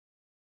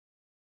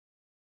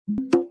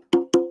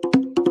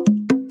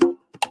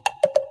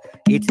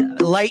It's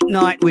Late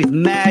Night with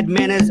Mad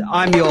Manners.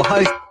 I'm your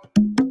host.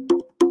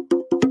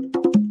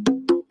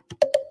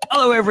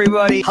 Hello,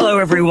 everybody. Hello,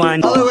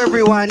 everyone. Hello,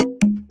 everyone.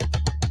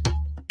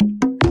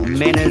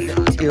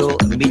 Manners till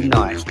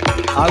midnight.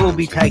 I will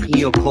be taking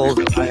your calls.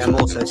 I am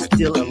also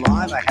still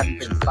alive. I haven't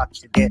been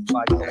fucked to death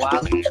by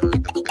koalas.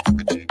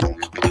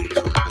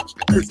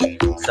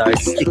 So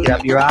stick it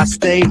up your ass,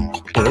 Steve.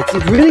 It's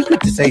really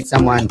good to see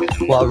someone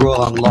while we're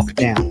all on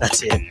lockdown.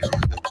 That's it.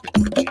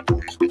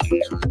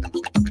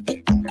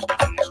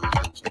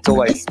 It's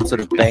always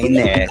sort of been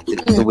there,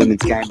 the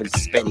women's game, but it's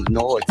just been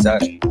ignored. So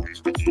they're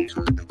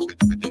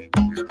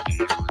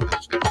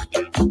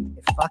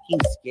fucking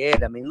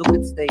scared. I mean, look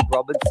at Steve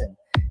Robinson.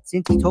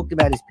 Since he talked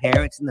about his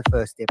parents in the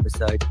first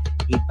episode,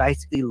 he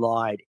basically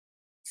lied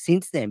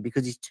since then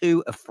because he's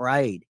too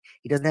afraid.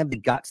 He doesn't have the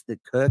guts that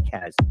Kirk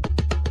has.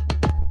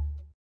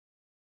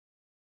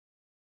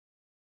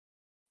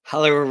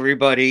 Hello,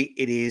 everybody.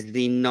 It is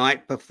the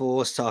night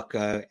before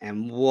Saco,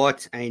 and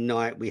what a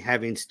night we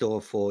have in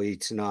store for you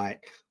tonight.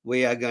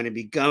 We are going to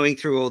be going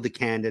through all the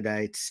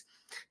candidates,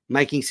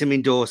 making some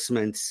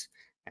endorsements,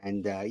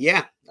 and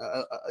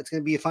it's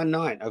going to be a fun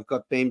night. I've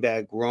got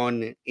Beanbag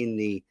Ron in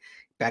the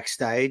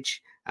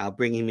backstage. I'll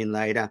bring him in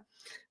later.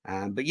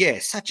 But yeah,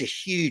 such a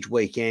huge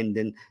weekend.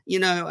 And,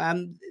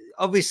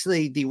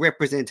 obviously the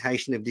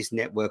representation of this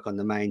network on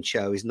the main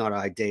show is not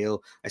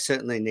ideal. I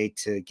certainly need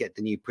to get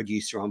the new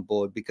producer on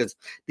board because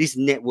this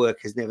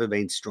network has never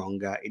been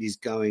stronger. It is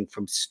going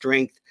from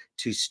strength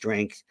to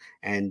strength.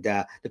 And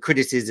the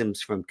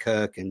criticisms from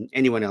Kirk and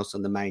anyone else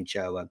on the main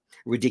show are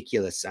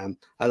ridiculous.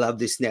 I love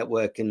this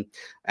network and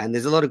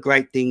there's a lot of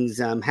great things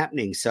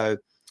happening. So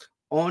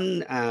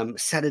on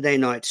Saturday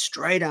night,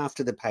 straight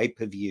after the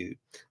pay-per-view,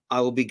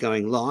 I will be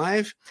going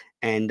live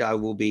and I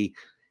will be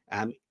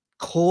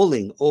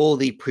calling all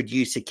the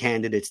producer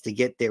candidates to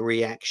get their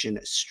reaction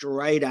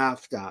straight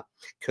after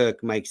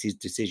Kirk makes his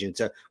decision.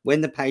 So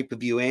when the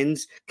pay-per-view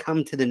ends,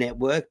 come to the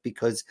network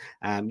because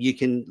you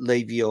can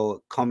leave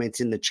your comments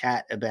in the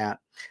chat about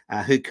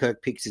who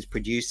Kirk picks as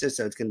producer.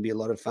 So it's going to be a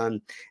lot of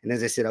fun. And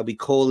as I said, I'll be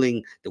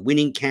calling the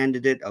winning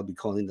candidate. I'll be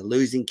calling the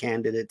losing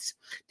candidates.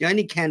 The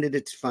only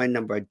candidate's phone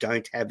number I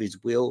don't have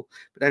is Will,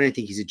 but I don't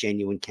think he's a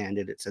genuine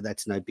candidate. So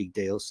that's no big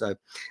deal. So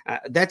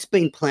that's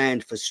been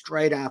planned for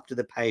straight after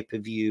the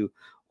pay-per-view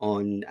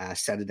on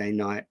Saturday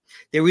night.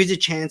 There is a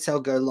chance I'll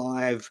go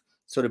live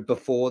sort of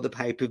before the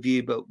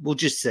pay-per-view, but we'll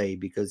just see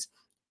because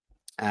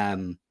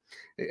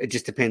it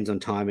just depends on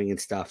timing and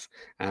stuff.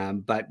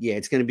 But yeah,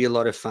 it's going to be a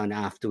lot of fun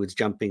afterwards,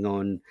 jumping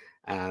on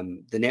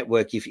the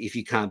network if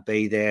you can't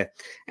be there.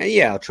 And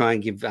yeah, I'll try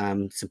and give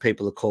some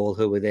people a call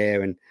who were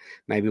there and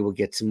maybe we'll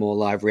get some more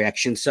live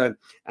reactions. So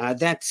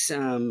that's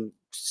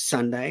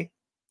Sunday.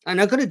 And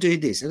I've got to do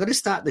this. I've got to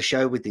start the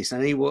show with this. I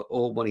know you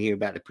all want to hear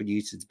about the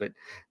producers, but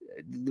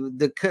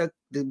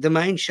the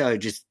main show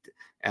just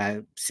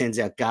sends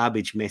out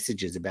garbage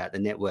messages about the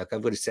network.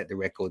 I've got to set the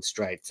record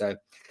straight. So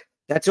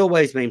that's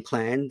always been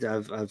planned.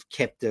 I've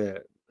kept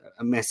a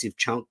massive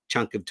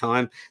chunk of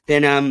time.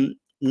 Then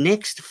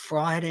next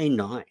Friday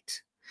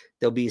night,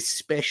 there'll be a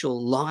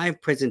special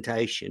live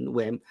presentation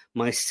where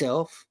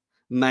myself,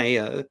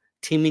 Mayo,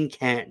 Tim in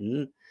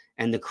Canton,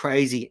 and the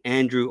crazy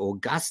Andrew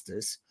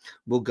Augustus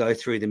will go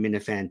through the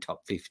Minifan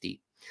Top 50.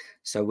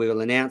 So we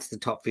will announce the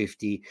top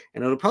 50,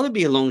 and it'll probably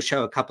be a long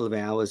show, a couple of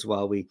hours,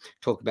 while we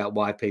talk about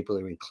why people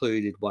are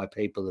included, why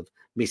people have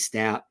missed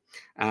out.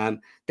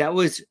 That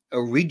was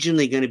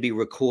originally going to be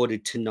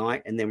recorded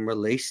tonight and then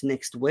released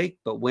next week,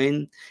 but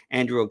when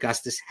Andrew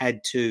Augustus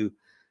had to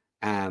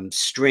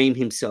stream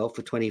himself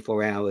for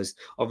 24 hours,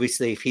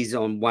 obviously if he's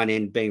on one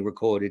end being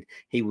recorded,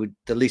 the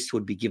list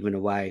would be given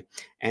away.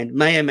 And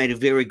Mayo made a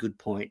very good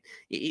point.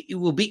 It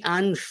will be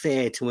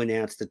unfair to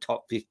announce the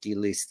top 50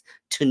 list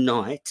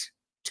tonight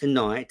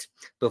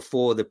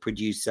before the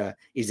producer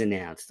is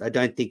announced. I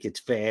don't think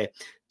it's fair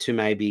to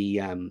maybe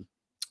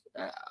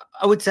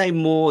I would say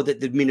more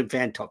that the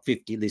Minifan Top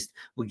 50 list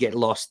would get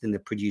lost in the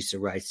producer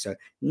race. So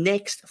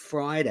next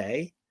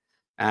Friday,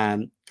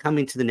 come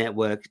into the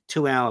network,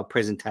 2-hour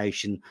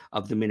presentation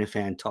of the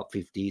Minifan Top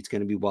 50. It's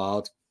going to be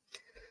wild.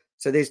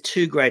 So there's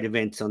two great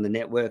events on the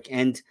network.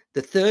 And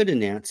the third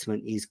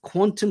announcement is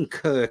Quantum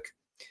Kirk,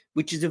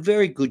 which is a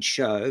very good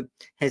show,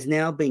 has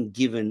now been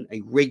given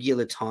a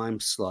regular time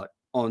slot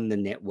on the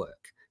network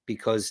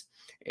because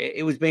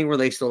it was being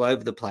released all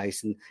over the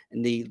place and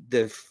the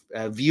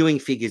viewing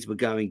figures were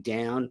going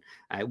down.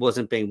 It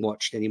wasn't being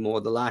watched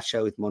anymore. The last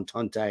show with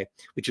Montante,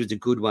 which was a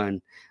good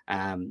one,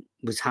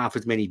 was half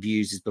as many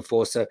views as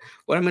before. So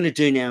what I'm going to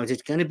do now is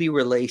it's going to be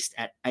released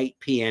at 8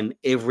 p.m.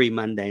 every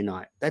Monday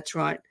night. That's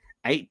right,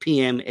 8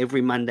 p.m.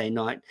 every Monday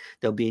night.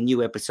 There'll be a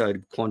new episode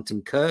of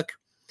Quantum Kirk.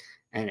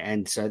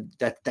 And so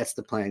that's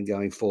the plan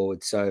going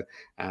forward. So,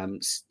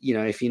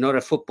 if you're not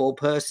a football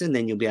person,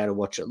 then you'll be able to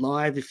watch it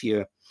live. If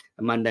you're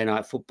a Monday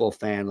night football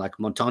fan like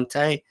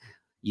Montante,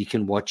 you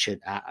can watch it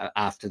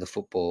after the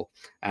football.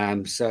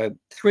 So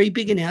 3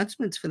 big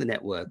announcements for the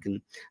network. And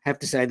I have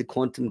to say the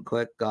Quantum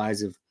Kirk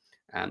guys have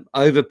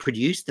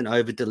overproduced and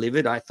over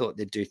delivered. I thought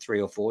they'd do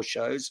 3 or 4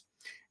 shows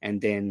and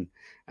then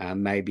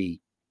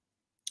maybe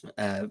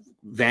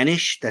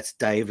vanish. That's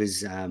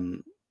Dave's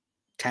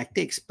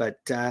tactics, but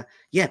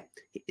yeah,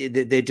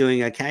 they're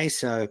doing okay.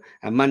 So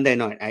Monday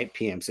night 8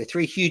 p.m. So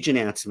 3 huge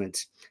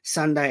announcements.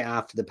 Sunday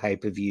after the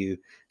pay-per-view,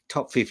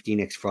 top 50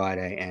 next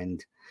Friday,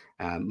 and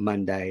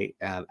Monday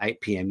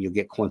 8 p.m. you'll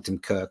get Quantum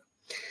Kirk.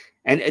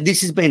 And this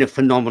has been a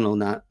phenomenal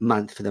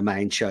month for the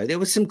main show. There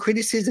was some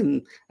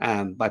criticism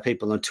by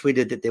people on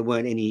Twitter that there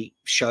weren't any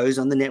shows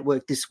on the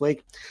network this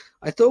week.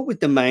 I thought with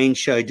the main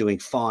show doing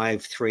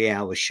 5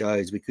 3-hour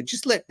shows, we could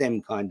just let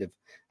them kind of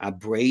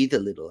breathe a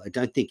little. I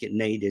don't think it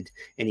needed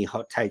any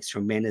hot takes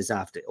from Menas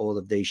after all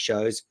of these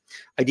shows.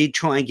 I did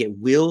try and get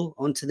Will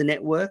onto the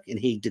network, and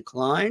he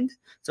declined.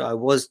 So I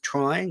was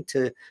trying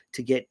to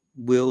get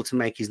Will to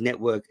make his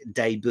network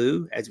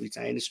debut, as we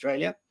say in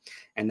Australia,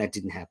 and that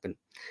didn't happen.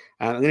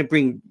 I'm going to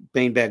bring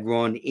Beanbag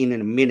Ron in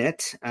a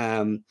minute.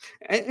 And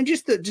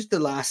just the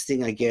last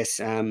thing, I guess,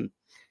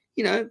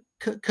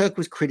 Kirk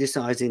was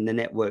criticizing the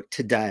network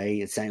today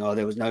and saying,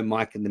 there was no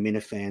Mike and the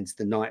Minifans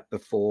the night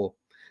before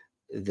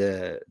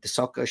the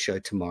Saco show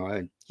tomorrow.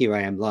 And here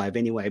I am live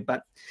anyway.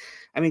 But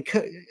I mean,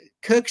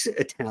 Kirk's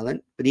a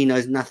talent, but he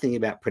knows nothing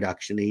about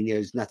production. He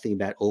knows nothing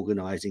about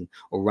organizing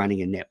or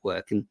running a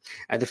network. And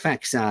the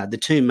facts are the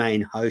 2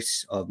 main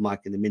hosts of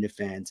Mike and the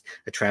Minifans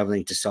are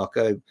traveling to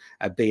Saco,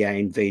 BA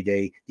and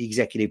VD. The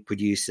executive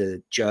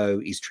producer, Joe,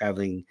 is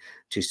traveling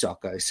to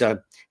Saco. So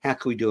how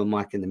can we do a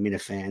Mike and the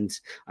Minifans?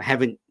 I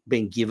haven't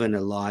been given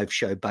a live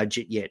show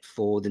budget yet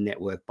for the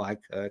network by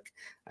Kirk,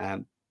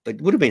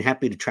 but would have been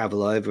happy to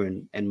travel over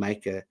and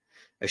make a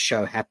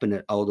show happen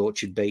at Old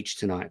Orchard Beach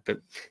tonight,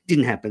 but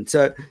didn't happen.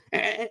 So,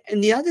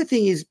 and the other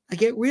thing is, I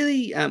get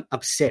really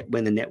upset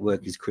when the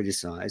network is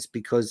criticized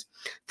because,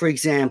 for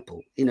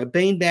example,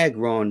 Beanbag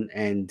Ron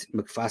and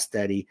McFuss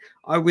Daddy,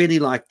 I really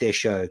like their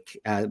show,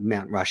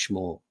 Mount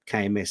Rushmore,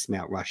 KMS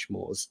Mount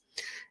Rushmores.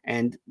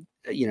 And,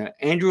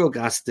 Andrew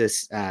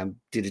Augustus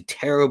did a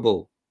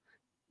terrible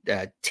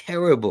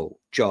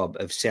job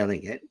of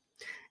selling it.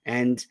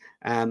 And,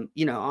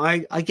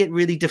 I get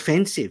really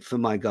defensive for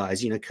my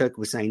guys. Kirk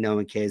was saying no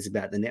one cares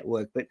about the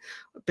network, but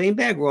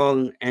Beanbag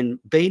Ron and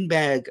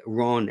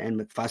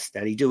McFuss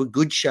Daddy do a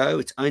good show.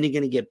 It's only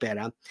going to get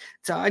better.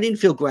 So I didn't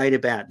feel great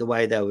about the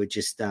way they were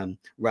just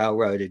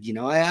railroaded.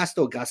 I asked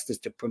Augustus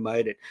to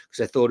promote it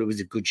because I thought it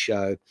was a good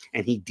show,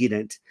 and he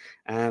didn't.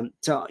 I'm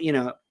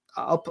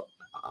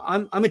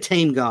a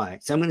team guy,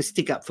 so I'm going to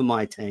stick up for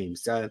my team.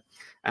 So,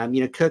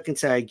 Kirk can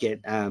say I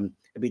get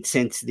a bit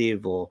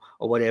sensitive or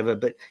whatever,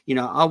 but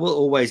I will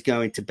always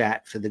go into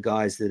bat for the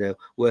guys that are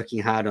working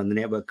hard on the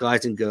network,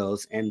 guys and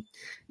girls. And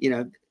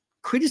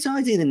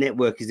criticizing the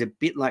network is a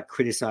bit like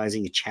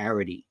criticizing a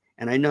charity.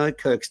 And I know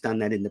Kirk's done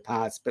that in the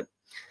past, but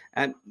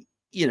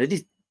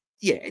this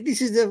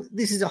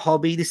is a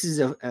hobby, this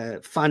is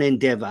a fun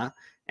endeavor,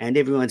 and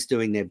everyone's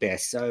doing their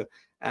best. So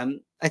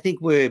I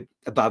think we're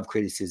above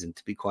criticism,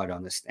 to be quite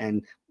honest.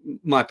 And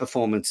my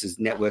performance as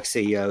network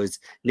CEO has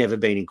never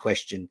been in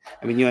question.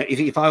 I mean,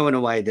 if I went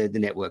away, the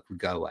network would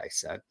go away.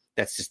 So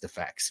that's just the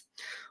facts.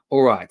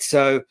 All right.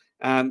 So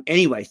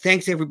anyway,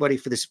 thanks everybody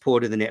for the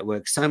support of the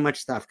network. So much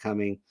stuff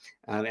coming.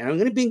 And I'm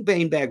going to bring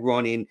Beanbag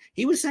Ron in.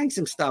 He was saying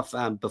some stuff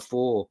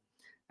before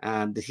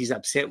that he's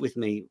upset with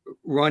me.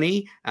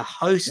 Ronnie, a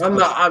host. I'm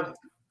not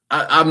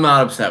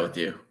upset with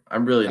you.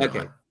 I'm really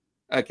not.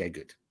 Okay,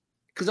 good.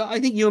 Because I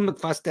think you and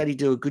McFuss Daddy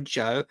do a good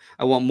show.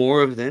 I want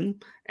more of them.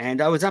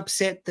 And I was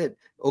upset that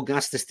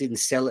Augustus didn't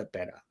sell it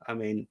better. I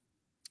mean,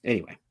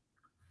 anyway.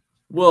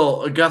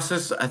 Well,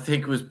 Augustus, I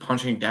think, was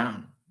punching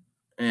down.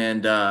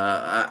 And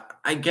I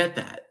get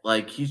that.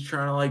 Like, he's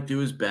trying to, do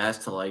his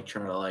best to, make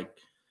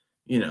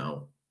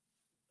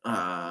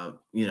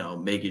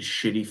his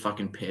shitty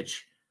fucking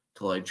pitch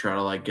to,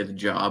 try to, get the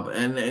job.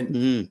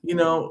 And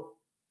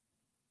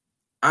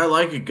I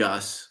like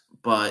Augustus,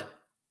 but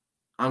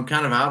I'm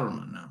kind of out on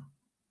him now.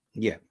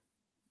 Yeah.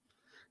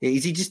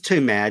 Is he just too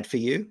mad for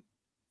you?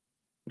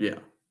 Yeah.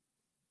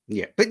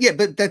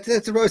 But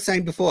that's what I was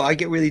saying before. I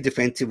get really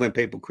defensive when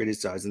people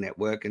criticize the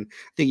network, and I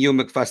think you and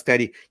McFuss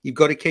Daddy, you've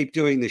got to keep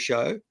doing the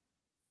show.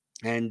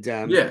 And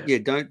don't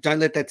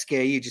let that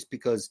scare you just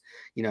because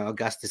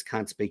Augustus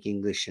can't speak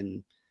English.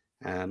 And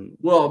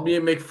well, me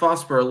and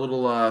McFuss were a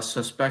little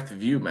suspect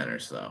of you,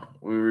 Menners, though.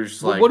 We were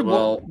just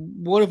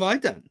what have I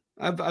done?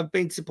 I've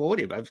been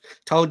supportive. I've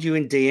told you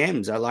in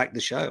DMs I like the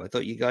show. I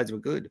thought you guys were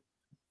good.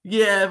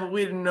 Yeah, but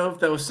we didn't know if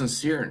that was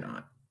sincere or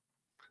not.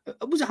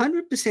 It was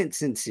 100%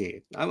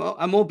 sincere.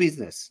 I'm all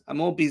business.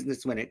 I'm all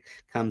business when it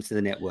comes to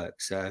the network.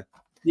 So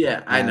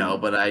yeah, I know,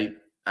 but I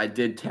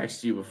did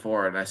text you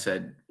before, and I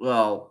said,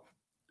 "Well,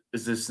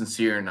 is this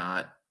sincere or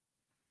not?"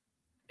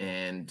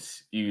 And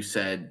you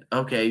said,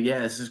 "Okay,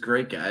 yeah, this is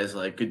great, guys.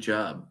 Good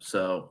job."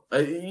 So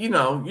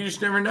you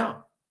just never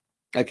know.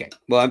 Okay,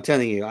 well, I'm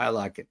telling you, I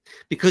like it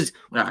because,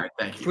 all right,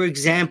 thank you. For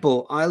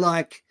example, I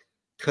like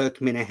Kirk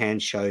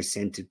Minahan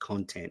show-centered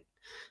content.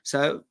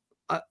 So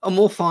I'm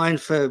all fine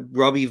for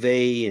Robbie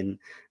V and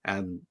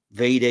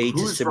VD to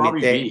Who's submit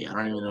Robbie their. V? I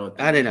don't even know what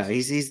I that don't know.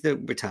 is. He's the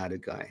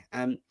retarded guy.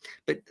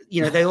 But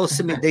they all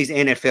submit these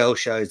NFL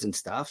shows and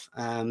stuff.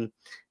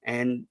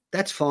 And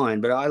that's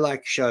fine. But I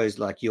like shows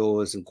like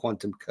yours and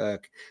Quantum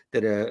Kirk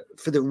that are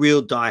for the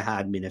real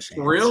diehard Minna fans.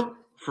 For real?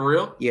 For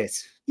real?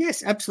 Yes.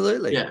 Yes,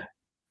 absolutely. Yeah.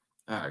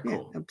 All right,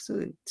 cool. Yeah,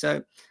 absolutely.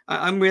 So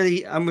I'm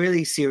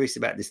really serious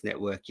about this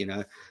network. I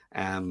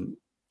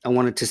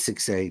want it to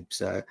succeed.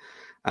 So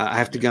I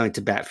have to go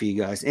into bat for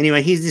you guys.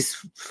 Anyway, here's this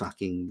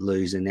fucking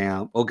loser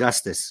now,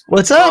 Augustus.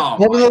 What's up?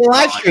 Oh Welcome my to the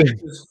live God, stream.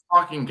 get this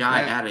fucking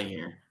guy Yeah. out of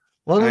here.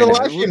 Welcome I to the know.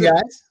 live stream, Well,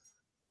 guys.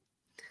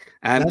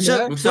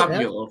 What's up, you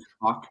little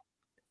fuck?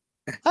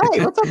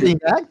 Hey, what's up,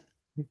 Beanbag?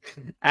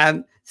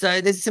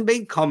 So there's some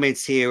big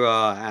comments here.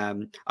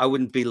 I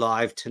wouldn't be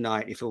live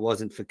tonight if it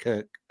wasn't for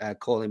Kirk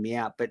calling me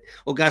out. But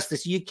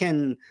Augustus, you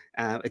can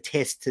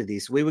attest to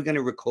this. We were going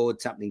to record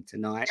something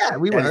tonight. Yeah,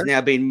 we that were. has now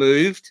been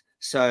moved,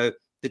 so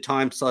the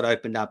time slot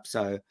opened up.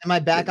 So Am I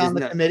back on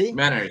the committee?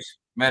 Manners.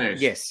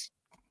 Yes.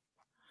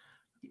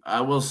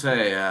 I will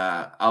say,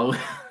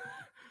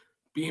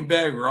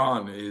 Beanbag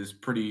Ron is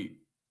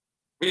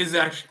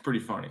actually pretty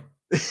funny.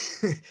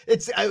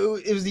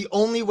 It was the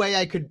only way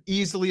I could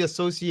easily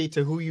associate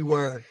to who you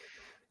were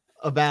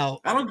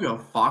about. I don't give a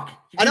fuck.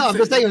 I know. I'm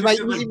just saying, it was my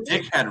like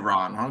dickhead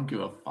Ron. I don't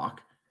give a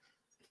fuck.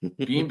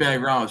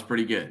 Beanbag Ron was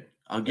pretty good.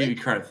 I'll give you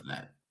credit for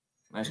that.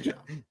 Nice job.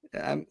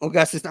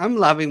 Augustus, I'm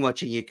loving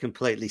watching you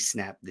completely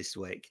snap this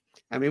week.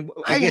 I mean,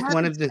 I guess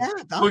one of the.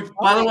 Look,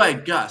 by the way,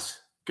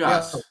 Gus,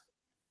 Yeah.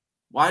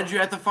 why did you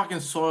have to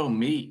fucking soil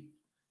meat?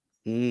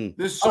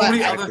 There's so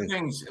many other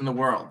things in the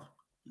world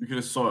you could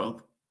have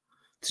soiled.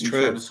 It's you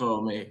true. Tried to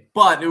soil me,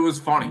 but it was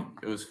funny.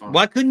 It was funny.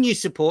 Why couldn't you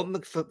support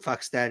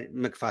McFucksteady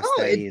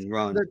and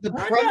Ron?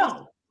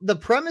 The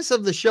premise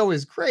of the show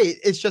is great.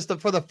 It's just that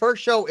for the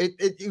first show,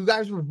 you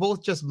guys were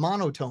both just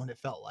monotone. It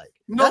felt like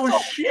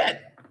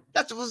Shit.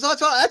 That's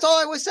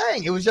all I was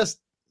saying. It was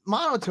just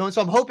monotone.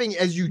 So I'm hoping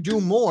as you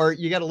do more,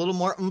 you get a little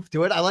more oomph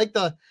to it. I like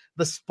the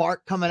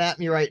spark coming at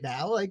me right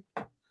now. Like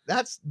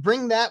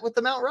bring that with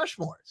the Mount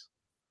Rushmores.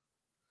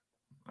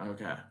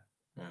 Okay.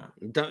 Yeah.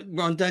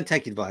 Don't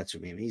take advice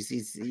from him.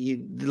 He's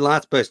the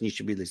last person you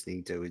should be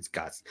listening to is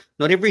Gus.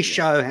 Not every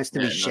show has to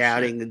be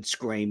shouting and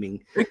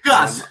screaming. Hey,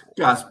 Gus,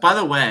 by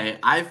the way,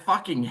 I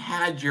fucking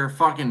had your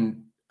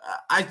fucking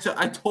I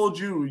told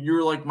you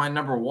were like my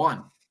number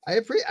one. I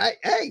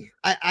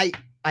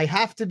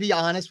have to be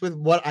honest with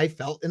what I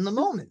felt in the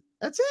moment.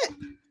 That's it.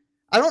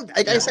 I don't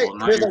there's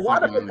a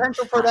lot of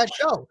potential for that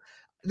show.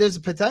 There's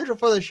a potential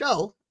for the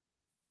show.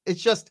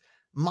 It's just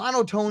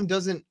monotone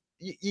doesn't.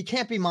 You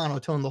can't be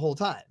monotone the whole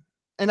time.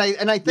 And I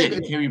think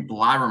you can't be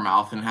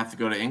blabbermouth and have to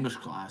go to English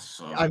class.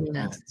 So I mean,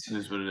 it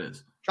is what it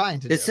is.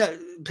 Trying to do.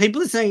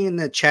 People are saying in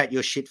the chat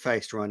you're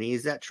shit-faced, Ronnie.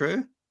 Is that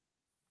true?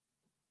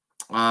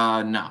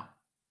 No.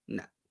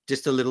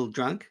 Just a little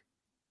drunk?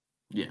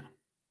 Yeah.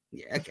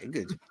 Yeah, okay,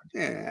 good.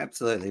 Yeah,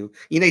 absolutely.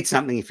 You need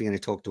something if you're going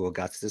to talk to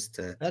Augustus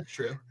to. That's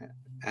true.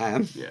 Yeah,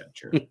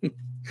 true.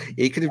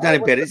 You could have done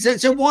it better.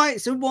 So why?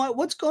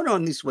 What's going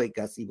on this week,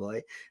 Gussie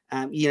boy?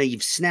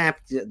 You've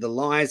snapped the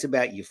lies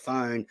about your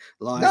phone,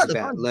 lies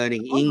about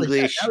learning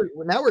English.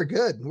 Now we're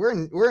good. We're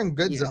in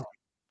good zone.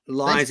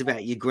 Lies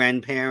about your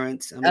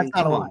grandparents. That's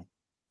not a lie.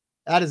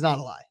 That is not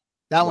a lie.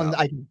 That one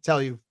I can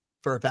tell you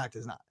for a fact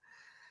is not.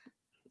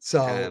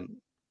 So.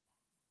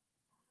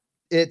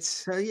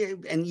 It's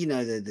and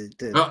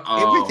the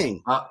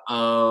everything.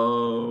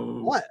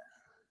 What?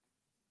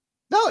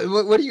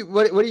 No, what do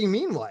you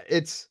mean? What?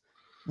 It's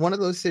one of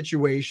those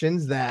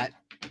situations that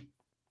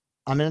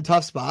I'm in a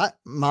tough spot.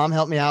 Mom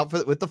helped me out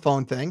with the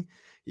phone thing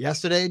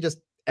yesterday. Just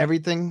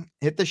everything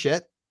hit the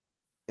shit.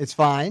 It's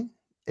fine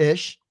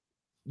ish.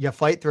 You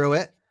fight through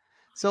it.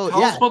 So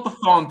tell us about the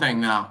phone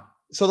thing now.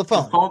 So the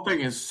phone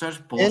thing is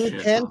such bullshit. In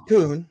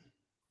Cancun,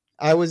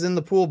 I was in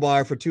the pool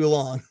bar for too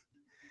long.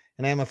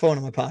 And I had my phone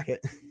in my pocket.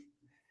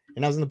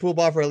 And I was in the pool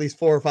bar for at least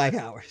 4 or 5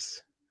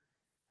 hours.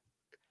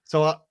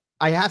 So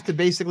I have to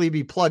basically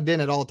be plugged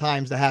in at all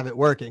times to have it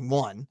working,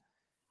 one.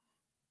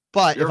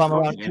 But if I'm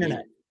around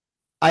internet,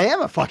 I am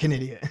a fucking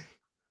idiot.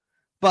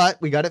 But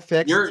we got it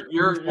fixed.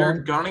 You're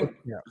gunning.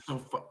 Yeah.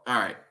 So all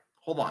right,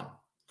 hold on.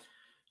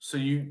 So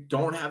you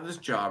don't have this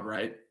job,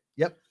 right?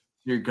 Yep.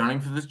 You're gunning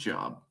for this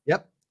job.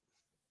 Yep.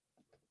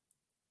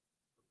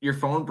 Your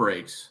phone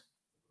breaks.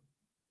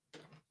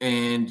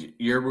 And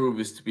your move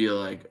is to be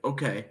like,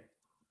 okay,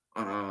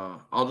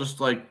 I'll just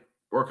like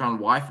work on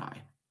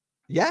Wi-Fi.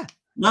 Yeah.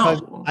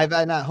 No, I've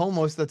been at home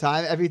most of the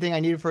time. Everything I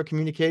needed for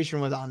communication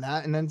was on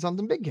that. And then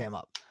something big came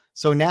up.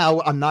 So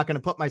now I'm not going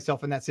to put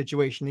myself in that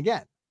situation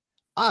again.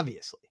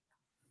 Obviously.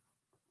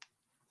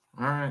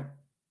 All right.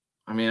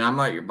 I mean, I'm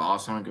not your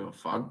boss. I don't give a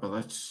fuck, but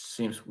that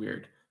seems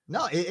weird.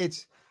 No,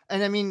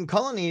 and I mean,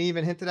 Cullen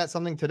even hinted at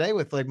something today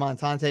with like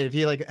Montante. If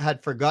he like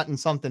had forgotten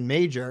something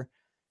major,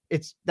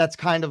 that's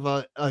kind of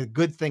a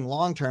good thing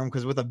long term,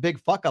 because with a big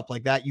fuck up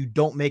like that, you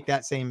don't make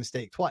that same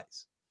mistake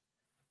twice.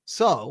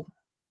 So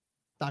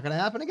not going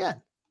to happen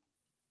again.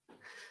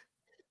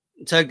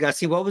 So,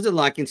 Gussie, what was it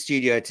like in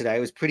studio today? It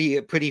was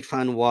a pretty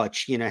fun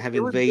watch. You know,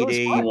 having was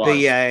VD, fun. It was.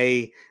 BA,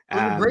 It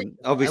was a great show.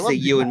 I obviously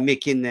loved you it. and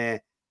Mick in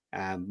there,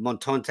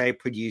 Montante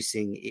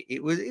producing.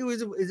 It was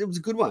a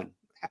good one.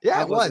 Yeah,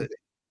 How it was. it?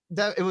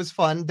 It was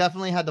fun.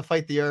 Definitely had to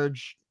fight the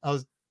urge. I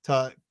was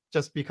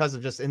just because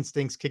of just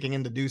instincts kicking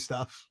in to do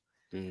stuff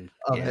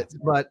of Yeah. it.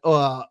 But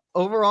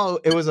overall,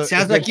 it was a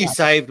Sounds good like you time.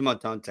 saved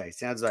Montante.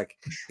 Sounds like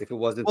if it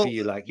wasn't for Well,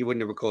 you, like you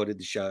wouldn't have recorded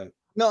the show.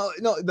 No,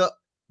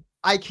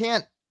 I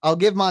can't. I'll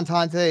give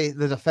Montante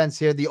the defense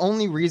here. The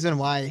only reason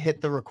why I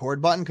hit the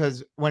record button,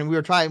 because when Dave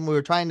was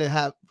trying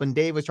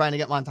to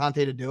get Montante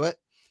to do it,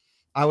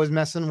 I was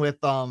messing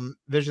with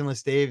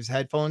Visionless Dave's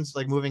headphones,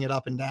 like moving it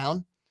up and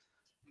down.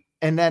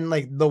 And then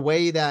like the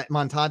way that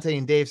Montante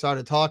and Dave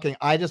started talking,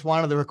 I just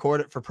wanted to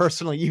record it for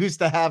personal use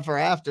to have for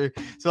after.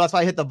 So that's why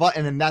I hit the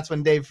button, and that's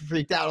when Dave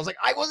freaked out. I was like,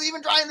 I wasn't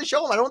even trying to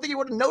show him. I don't think he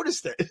would have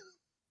noticed it.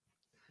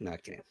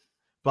 Okay.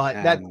 But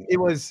it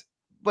was,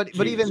 but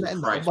even then,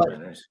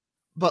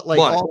 but like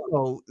What?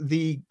 also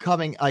the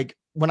coming, like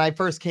when I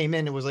first came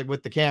in, it was like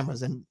with the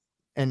cameras and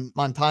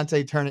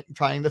Montante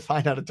trying to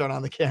find how to turn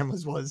on the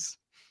cameras was.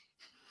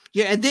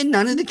 Yeah, and then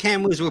none of the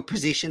cameras were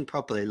positioned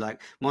properly.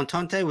 Like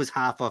Montante was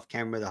half off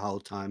camera the whole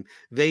time.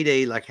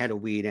 VD like had a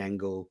weird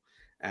angle.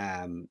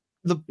 It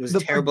was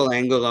a terrible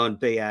angle on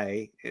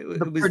BA. It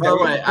was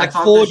like I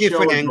thought 4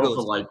 different angles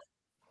for like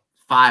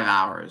 5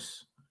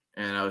 hours,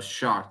 and I was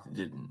shocked it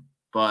didn't.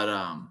 But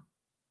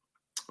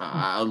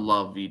I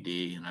love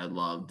VD and I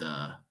loved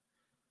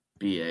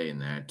BA in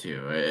there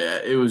too.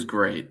 It was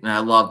great, and I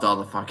loved all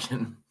the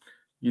fucking,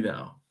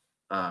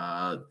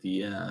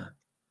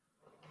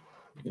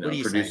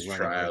 producer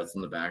tryouts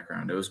in the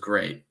background. It was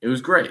great. It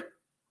was great.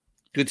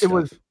 Good stuff. It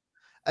was.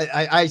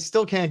 I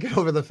still can't get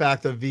over the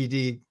fact of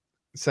VD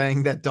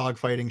saying that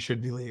dogfighting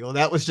should be legal.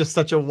 That was just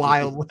such a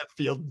wild left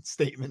field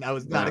statement. I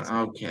was not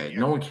expecting. Okay,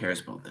 no one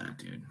cares about that,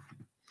 dude.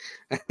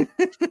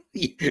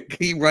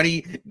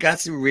 Ronnie,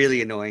 Gus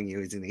really annoying you,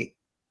 isn't he?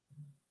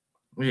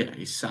 Yeah,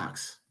 he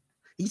sucks.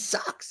 He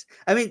sucks.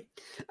 I mean,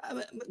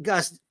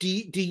 Gus, do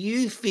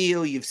you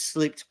feel you've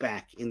slipped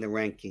back in the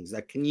rankings?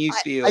 Like, can you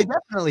feel? I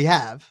definitely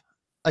have.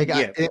 Like,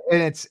 yeah.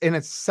 And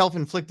it's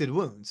self-inflicted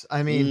wounds.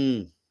 I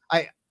mean,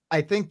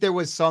 I think there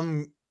was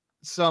some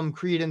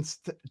credence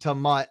to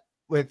Mutt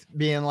with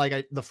being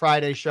like the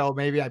Friday show.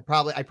 Maybe I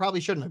probably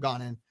shouldn't have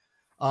gone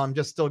in.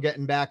 Just still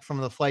getting back from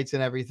the flights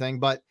and everything.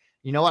 But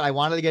you know what? I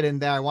wanted to get in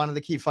there. I wanted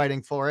to keep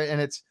fighting for it. And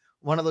it's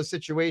one of those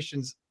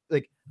situations.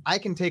 Like I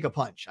can take a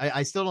punch.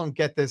 I still don't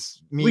get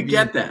this. We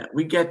get that.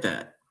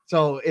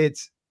 So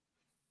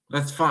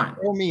that's fine.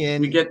 Throw me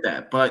in. We get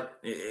that, but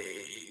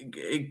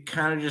it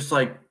kind of just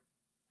like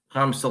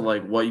comes to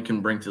like what you can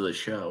bring to the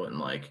show, and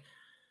like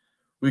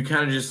we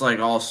kind of just like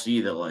all see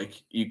that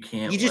like you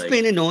can't. You just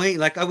been annoying.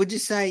 Like I would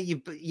just say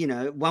you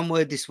one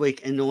word this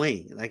week,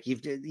 annoying. Like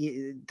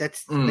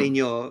that's been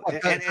your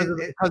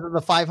because of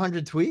the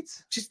 500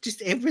 tweets.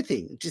 Just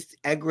everything, just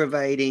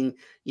aggravating.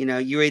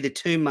 You're either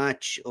too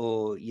much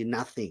or you're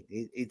nothing.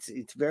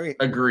 It's very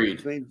agreed.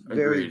 It's been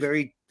very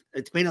very.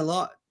 It's been a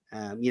lot.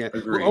 We're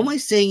Agreed.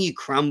 almost seeing you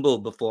crumble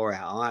before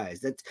our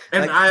eyes. That's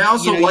and like, I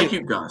also like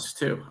you, Gus,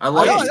 too. I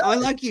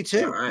like you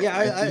too. Yeah,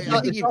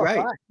 I think you're great.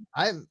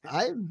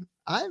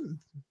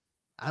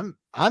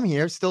 I'm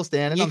here, still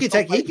standing. You can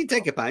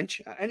take a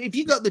punch, and if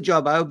you got the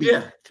job, I would be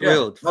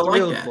thrilled. I like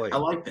thrilled that. for you. I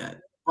like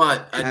that,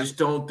 but I just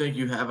don't think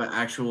you have an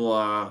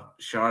actual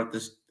shot at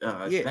this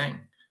thing.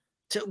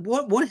 So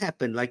what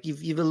happened? Like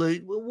you've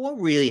alluded. What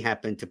really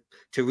happened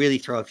to really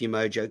throw off your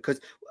mojo?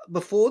 Because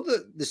before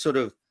the sort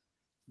of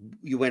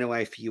you went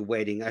away for your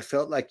wedding, I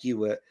felt like you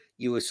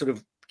were sort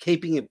of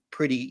keeping it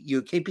pretty. You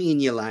were keeping in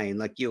your lane,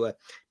 like you were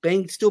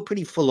being still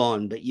pretty full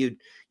on, but you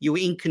were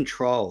in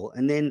control.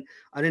 And then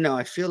I don't know.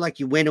 I feel like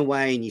you went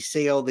away and you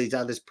see all these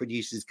other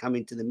producers come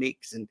into the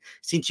mix, and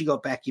since you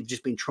got back, you've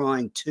just been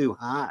trying too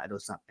hard or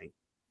something.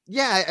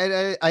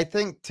 Yeah, I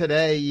think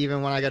today,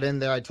 even when I got in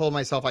there, I told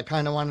myself I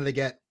kind of wanted to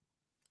get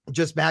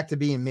just back to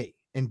being me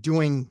and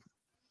doing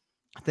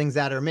things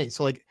that are me.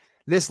 So like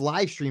this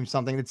live stream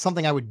something, it's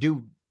something I would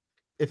do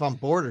if I'm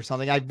bored or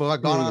something. I've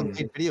gone on and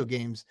played video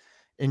games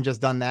and just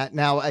done that.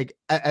 Now, like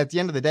at the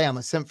end of the day, I'm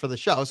a simp for the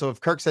show. So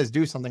if Kirk says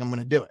do something, I'm going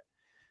to do it.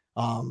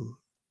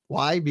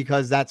 Why?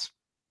 Because that's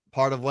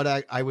part of what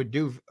I would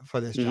do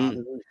for this job.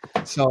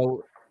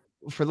 So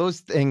for those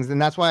things,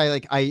 and that's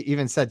why I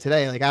even said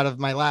today, like out of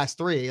my last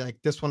 3,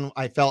 like this one,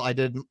 I felt I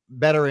did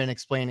better in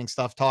explaining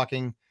stuff,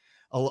 talking,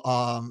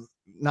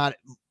 not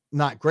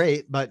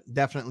great, but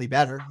definitely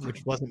better,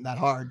 which wasn't that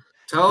hard.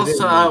 Tell us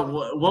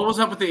what was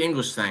up with the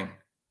English thing.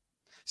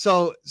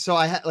 So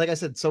I had, like I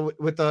said, so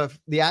with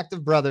the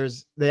Active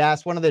Brothers, they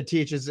asked one of their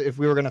teachers if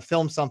we were going to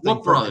film something.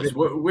 What brothers?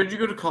 Where did you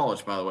go to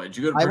college, by the way? Did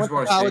you go to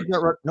Bridgewater State?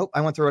 Nope,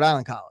 I went to Rhode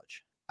Island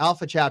College.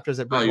 Alpha chapters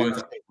at Bridgewater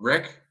State.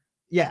 Rick?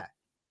 Yeah.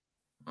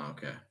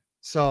 Okay.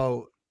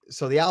 So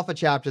the Alpha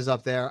chapters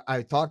up there.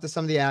 I talked to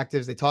some of the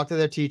actives. They talked to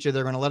their teacher.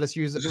 They're going to let us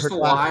use it. Is this a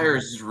lie or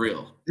is this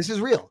real? This is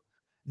real.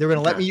 They're going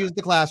to let me use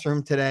the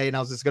classroom today, and I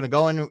was just going to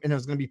go in, and it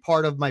was going to be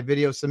part of my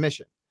video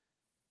submission.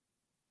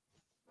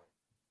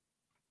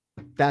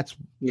 That's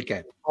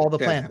Okay. all the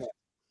Fair plan. enough.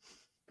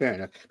 Fair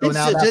enough. So Let's-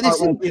 now so that there's part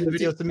some- won't be in the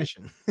video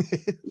submission.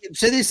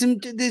 So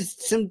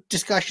there's some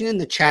discussion in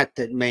the chat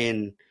that me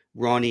and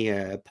Ronnie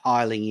are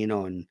piling in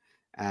on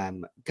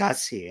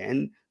Gus here,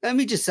 and let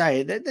me just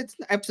say that that's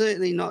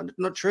absolutely not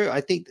true.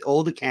 I think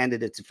all the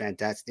candidates are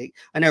fantastic.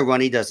 I know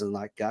Ronnie doesn't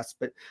like Gus,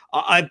 but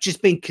I've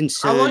just been I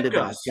concerned like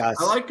about Gus.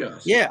 I like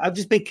Gus. Yeah, I've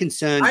just been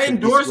concerned. I for this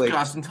endorsed week.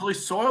 Gus until he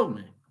soiled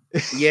me.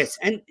 Yes,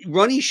 and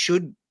Ronnie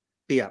should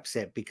be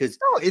upset because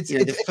No, it's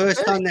the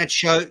first time that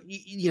show,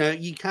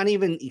 you can't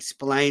even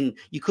explain.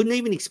 You couldn't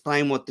even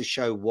explain what the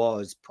show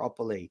was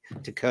properly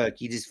to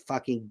Kirk. You just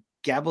fucking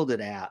gabbled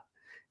it out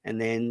and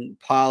then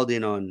piled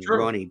in on True.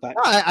 Ronnie. But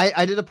No,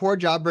 I did a poor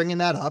job bringing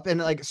that up, and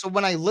like so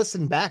when I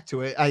listened back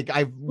to it,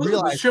 I Look,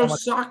 realized the show how much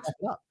I sucked.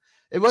 fucked up.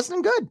 It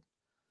wasn't good.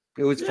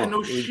 it was Yeah, fine.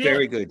 no It was shit.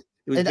 very good.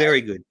 It was And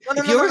very good. No,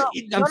 If you're,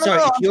 I'm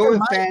sorry, if I'm you're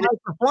saying a fan, my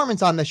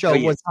performance on the show Oh,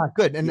 yes. was not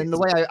good, and then the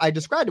way I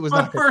described it was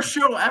My not good. first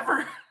show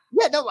ever.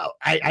 Yeah, no,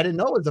 I didn't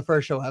know it was the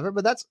first show ever,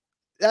 but that's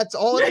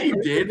all. Yeah, it you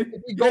is. did.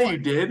 Keep going. Yeah, you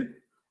did.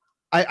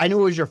 I knew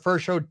it was your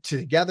first show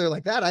together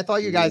like that. I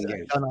thought you guys Yeah.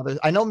 had done others.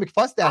 I know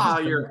McFuss Dad. Ah,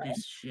 has you're done a that.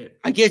 piece of shit.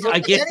 I guess So,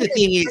 the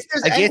thing is, if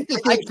there's I guess anything, the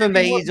I thing for can't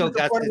be me more is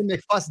Augustus. disappointed in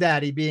McFuss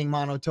Daddy being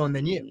monotone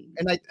than you,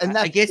 and I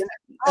that's guess.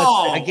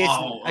 Oh, I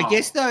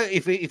guess though,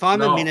 if I'm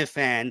No. a Minna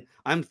fan,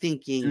 I'm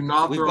thinking Do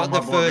not we've throw got my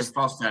the boy first.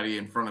 McFuss Daddy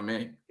in front of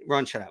me.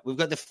 Ron, shut up. We've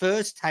got the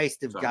first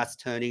taste of Sorry. Gus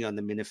turning on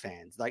the Minna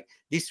fans. Like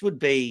this would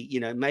be,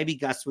 maybe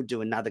Gus would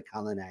do another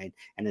Cullinane,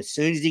 and as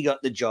soon as he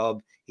got the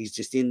job, he's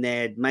just in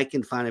there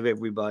making fun of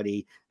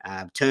everybody,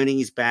 turning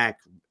his back,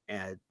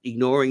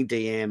 ignoring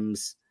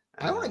DMs.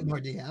 I don't ignore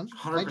DMs.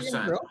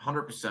 100%.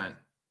 100%.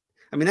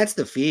 I mean, that's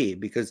the fear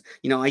because,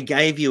 I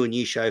gave you a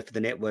new show for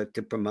the network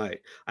to promote.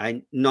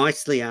 I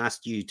nicely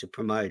asked you to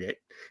promote it,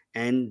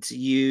 and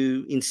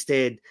you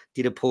instead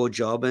did a poor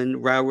job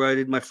and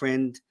railroaded my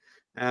friend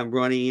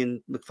Ronnie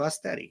and McFuss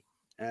Daddy.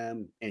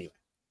 Anyway.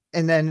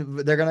 And then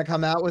they're going to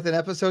come out with an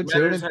episode 2.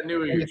 Matters, I knew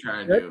what you were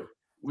trying to do.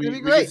 We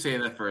could say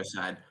that for a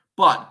side.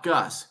 But,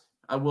 Gus,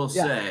 I will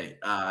say,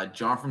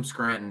 John from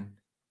Scranton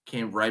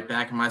came right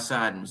back on my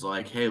side and was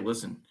like, hey,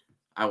 listen,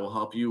 I will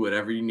help you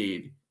whatever you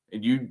need.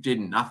 And you did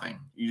nothing.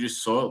 You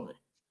just soiled me.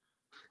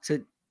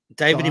 So,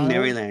 David in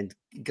Maryland,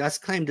 Gus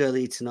claimed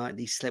earlier tonight that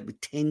he slept with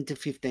 10 to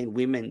 15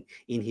 women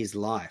in his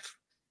life.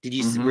 Did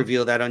you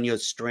reveal that on your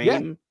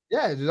stream?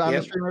 Yeah, it's on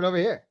the stream right over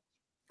here.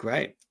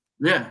 Great.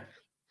 Yeah.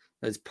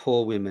 Those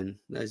poor women.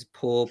 Those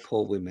poor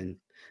women.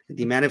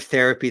 The amount of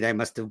therapy they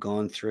must have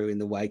gone through in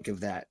the wake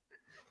of that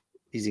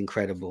is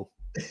incredible.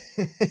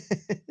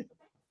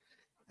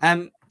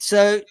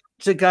 So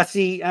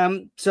Gussie,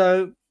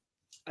 so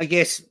I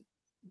guess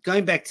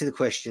going back to the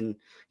question,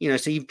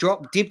 so you've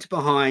dipped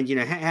behind,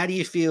 how do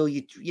you feel,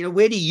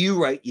 where do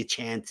you rate your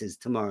chances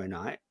tomorrow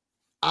night?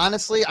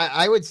 Honestly,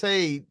 I would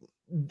say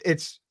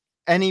it's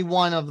any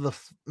one of the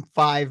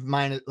 5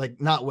 minus, like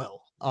not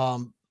Will,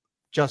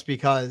 just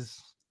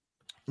because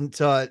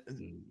to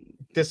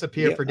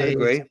disappear for days. I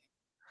agree.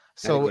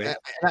 So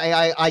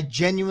I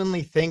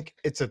genuinely think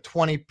it's a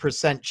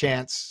 20%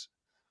 chance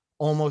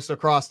almost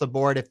across the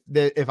board.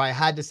 If I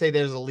had to say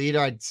there's a leader,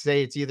 I'd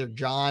say it's either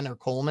John or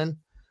Coleman,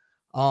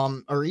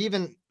 or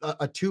even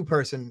a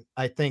 2-person,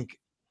 I think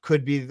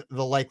could be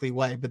the likely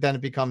way, but then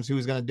it becomes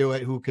who's going to do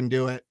it, who can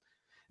do it,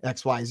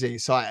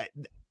 XYZ. So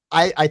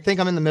I think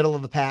I'm in the middle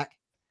of the pack.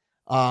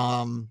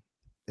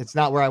 It's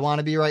not where I want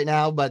to be right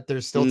now, but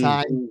there's still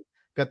time.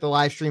 Got the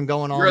live stream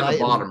going all You're night. at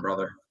the bottom,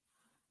 brother.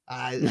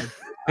 I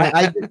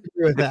disagree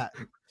with that.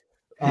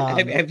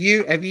 Have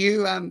you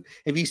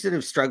sort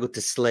of struggled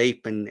to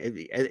sleep and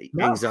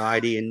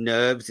anxiety and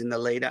nerves in the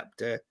lead up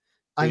to?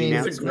 I mean,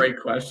 it's a great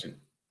question.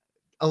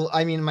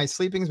 I mean, my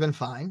sleeping's been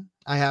fine.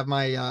 I have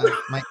my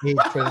my age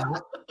for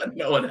that.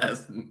 No, it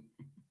hasn't.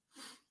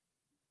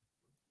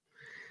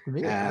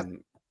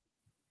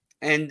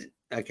 And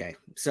okay,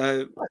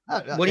 so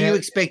what are you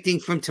expecting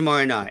from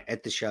tomorrow night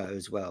at the show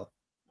as well?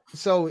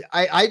 So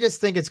I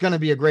just think it's going to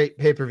be a great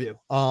pay-per-view.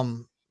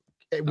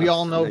 We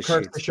all know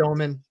Kirk the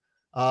Showman,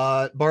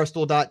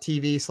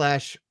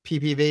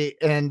 barstool.tv/PPV,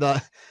 and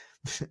the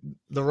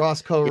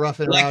Roscoe Rough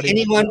and Rowdy.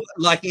 Anyone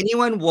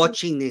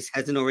watching this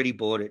hasn't already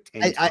bought it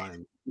 10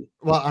 times.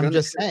 Well, I'm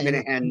just saying.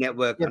 Minute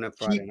Network on a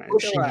Friday night.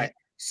 Right.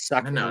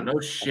 No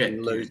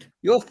shit, dude.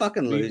 You're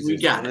fucking losers. We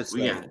got it.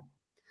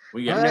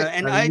 We got it.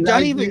 And I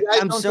don't even.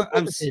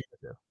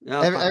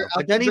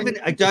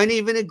 I don't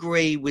even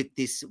agree with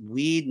this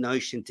weird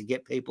notion to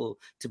get people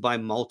to buy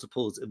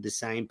multiples of the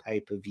same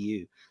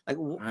pay-per-view. I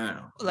do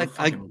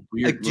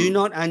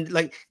not. And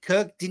like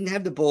Kirk didn't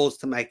have the balls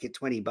to make it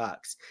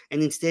 $20,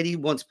 and instead he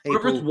wants people.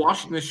 Whoever's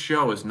watching this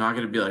show is not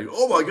going to be like,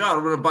 "Oh my god,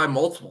 I'm going to buy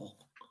multiple."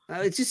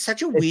 It's just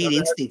such a weird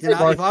instinct. And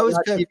if I was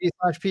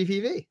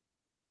TV/PPV.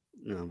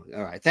 No,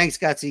 all right. Thanks,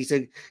 Gutsy.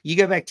 So you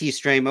go back to your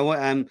stream.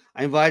 I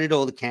invited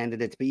all the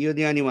candidates, but you're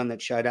the only one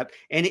that showed up.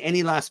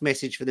 Any last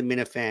message for the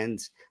Minna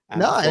fans?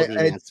 No, I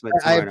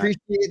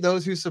appreciate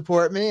those who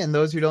support me and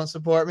those who don't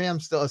support me. I'm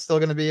still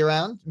going to be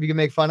around. You can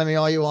make fun of me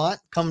all you want.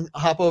 Come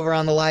hop over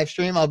on the live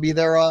stream. I'll be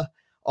there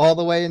all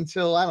the way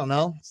until, I don't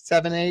know,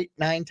 7, 8,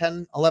 9,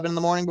 10, 11 in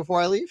the morning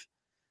before I leave.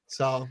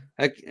 So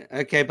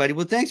Okay, buddy.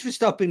 Well, thanks for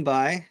stopping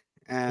by.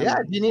 yeah,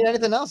 if you need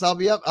anything else, I'll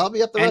be up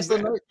the rest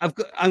of the night.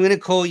 I'm going to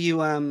call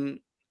you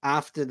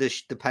after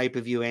the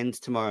pay-per-view ends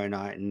tomorrow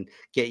night and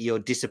get your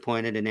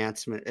disappointed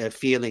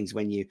feelings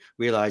when you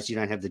realize you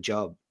don't have the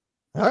job.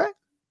 All right.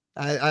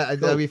 Cool.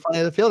 That'd be funny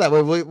to feel that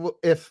way.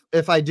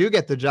 If I do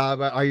get the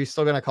job, are you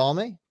still going to call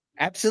me?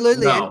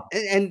 Absolutely. No.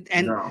 And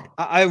No.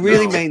 I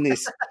really mean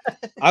this.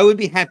 I would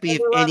be happy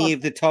if any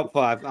of the top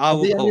 5, I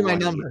will call my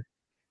number.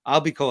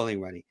 I'll be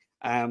calling Ronnie.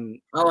 I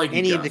like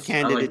any you, of the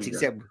candidates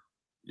except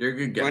you're a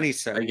good guy.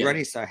 Ronnie's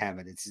so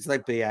habit. It's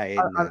like BA.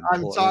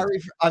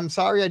 I'm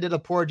sorry I did a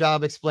poor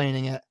job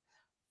explaining it.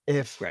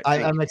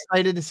 I'm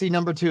excited to see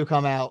number 2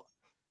 come out.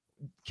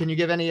 Can you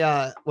give any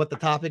what the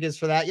topic is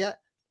for that yet?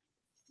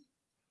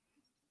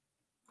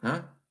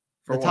 Huh?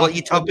 What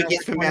your topic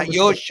is for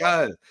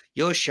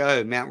your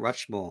show, Mount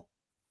Rushmore.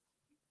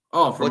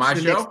 Oh, for my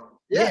show?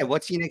 Yeah.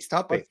 What's your next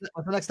topic?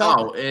 What's the next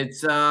topic? Oh,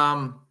 it's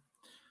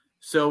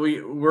so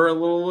we're a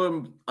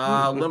little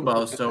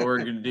limbo. So we're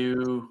gonna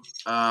do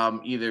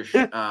either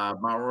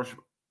Mount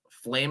Rushmore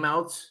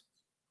flameouts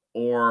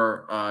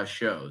or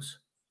shows.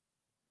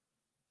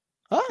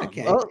 Oh,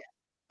 okay. Well,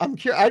 I'm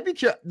curious. I'd be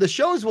curious. The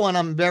shows one,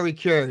 I'm very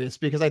curious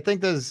because I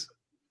think there's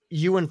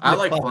you and I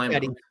like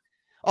flameouts.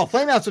 Oh,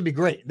 flameouts would be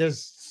great.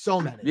 There's so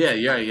many. Yeah.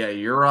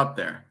 You're up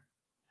there.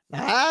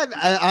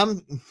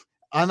 I'm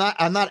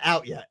not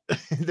out yet.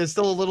 There's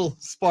still a little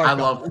spark. I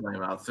love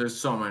flameouts. There's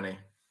so many.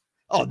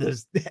 Oh,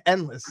 there's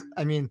endless.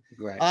 I mean,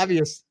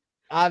 obvious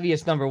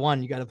number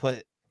 1. You got to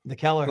put the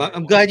Keller. Well,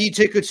 I'm glad you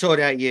two could sort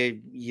out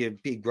your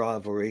big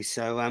rivalry.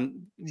 So,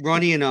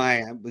 Ronnie and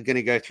I, we're going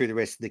to go through the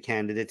rest of the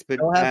candidates. But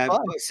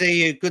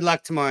see you. Good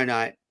luck tomorrow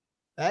night.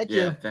 Thank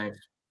you.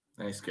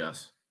 Thanks,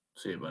 Gus.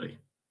 See you, buddy.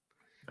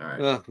 All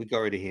right. Oh, we got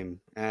rid of him.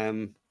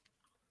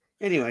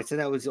 Anyway, so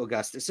that was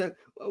Augustus. So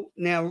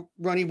now,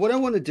 Ronnie, what I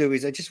want to do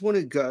is I just want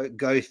to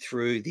go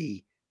through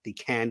the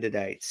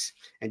candidates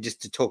and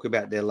just to talk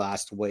about their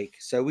last week.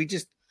 So we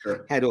just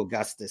had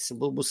Augustus, and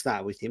we'll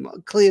start with him.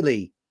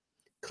 Clearly,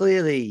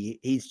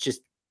 he's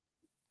just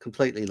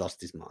completely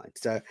lost his mind.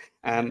 So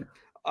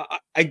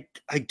I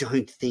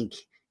don't think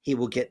he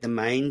will get the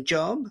main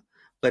job,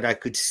 but I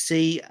could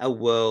see a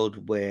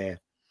world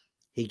where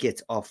he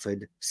gets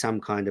offered some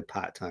kind of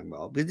part-time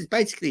role. Because it's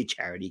basically a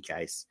charity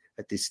case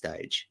at this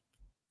stage.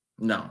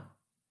 No.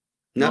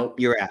 Nope.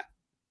 You're out.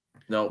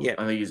 No, yep.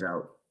 I think he's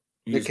out.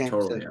 He's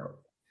totally out.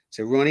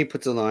 So Ronnie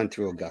puts a line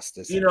through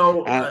Augustus.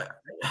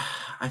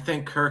 I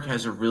think Kirk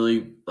has a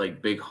really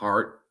big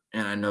heart,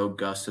 and I know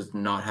Gus does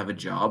not have a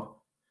job.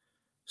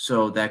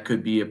 So that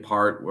could be a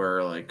part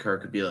where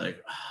Kirk could be I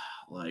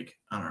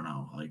don't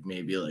know,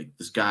 maybe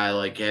this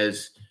guy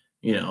has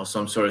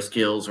some sort of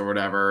skills or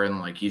whatever,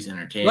 and he's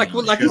entertaining.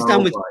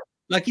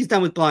 He's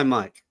done with Blind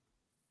Mike.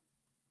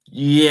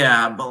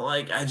 Yeah, but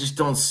I just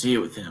don't see it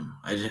with him.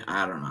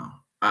 I don't know.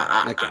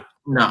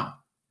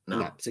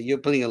 No. So you're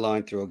putting a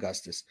line through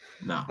Augustus.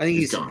 No, I think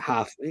he's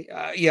half.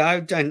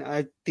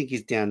 I think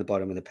he's down the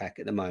bottom of the pack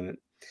at the moment.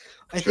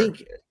 I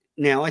think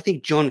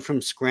John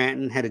from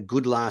Scranton had a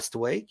good last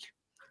week,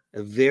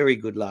 a very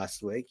good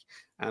last week.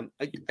 I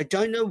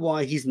don't know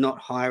why he's not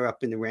higher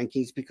up in the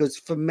rankings, because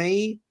for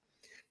me,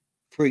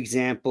 for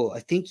example,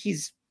 I think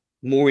he's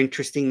more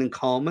interesting than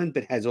Coleman,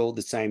 but has all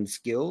the same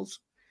skills.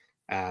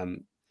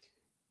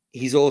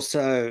 He's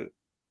also,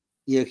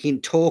 he can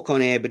talk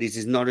on air, but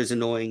he's not as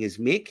annoying as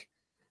Mick.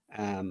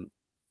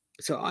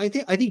 So I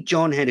think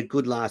John had a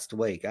good last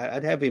week.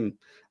 I'd have him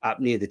up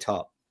near the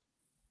top.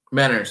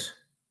 Manners.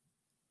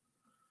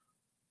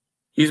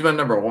 He's my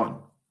number 1.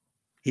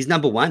 He's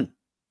number 1.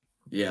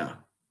 Yeah.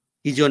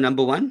 He's your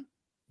number 1?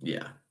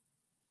 Yeah.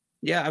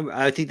 Yeah,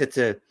 I think that's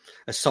a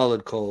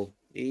solid call.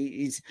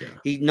 He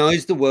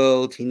knows the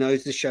world. He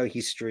knows the show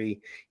history.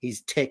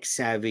 He's tech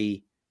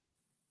savvy.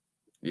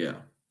 Yeah.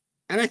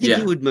 And I think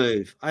he would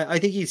move. I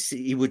think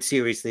he would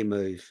seriously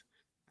move.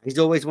 He's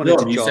always wanted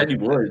to. He said he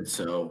would,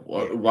 so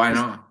why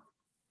not?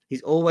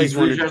 He's always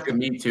wanted reached out to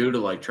me too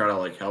to try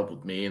to help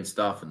with me and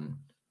stuff, and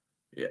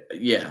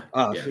yeah.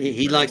 Oh,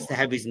 he likes to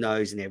have his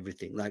nose and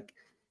everything.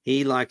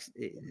 He likes.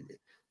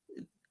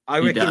 I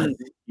reckon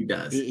he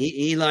does.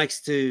 He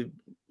likes to.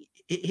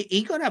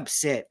 He got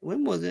upset.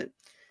 When was it?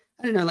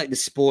 I don't know. The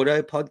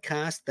Sporto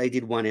podcast, they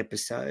did one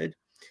episode,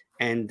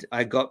 and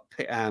I got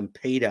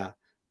Peter,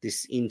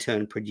 this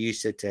intern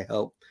producer, to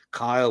help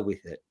Kyle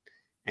with it.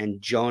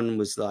 And John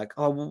was like,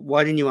 "Oh,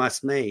 why didn't you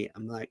ask me?"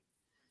 I'm like,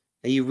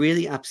 "Are you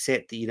really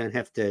upset that you don't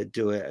have to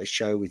do a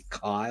show with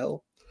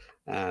Kyle?"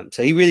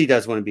 So he really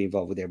does want to be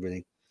involved with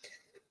everything.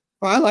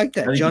 Well, I like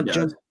that.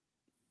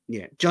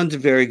 John's a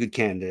very good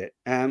candidate.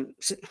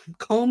 So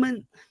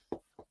Coleman,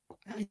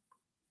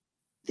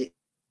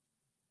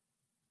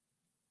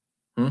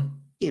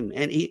 him,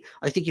 and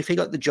I think if he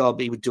got the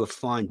job, he would do a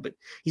fine. But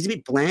he's a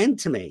bit bland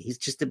to me. He's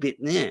just a bit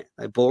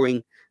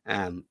boring.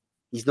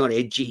 He's not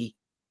edgy.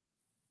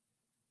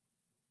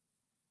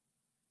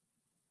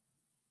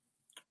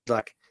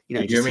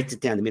 He sits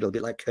it down the middle, a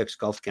bit like Kirk's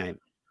golf game.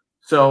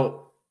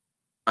 So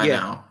I Yeah.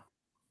 know.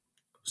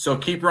 So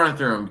keep running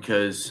through him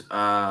because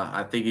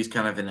I think he's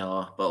kind of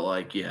vanilla, but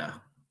like, yeah,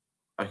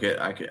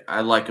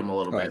 I like him a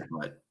little All bit, right.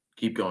 but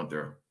keep going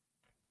through.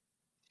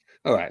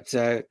 All right.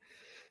 So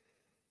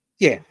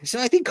yeah. So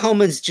I think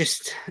Coleman's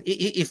just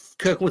if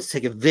Kirk wants to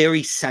take a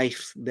very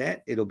safe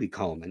bet, it'll be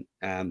Coleman.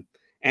 And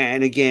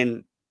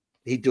again,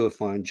 he'd do a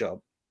fine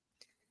job.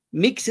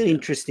 Mick's an Yeah.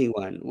 interesting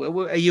one.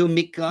 Are you a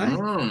Mick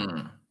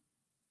guy?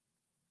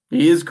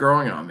 He is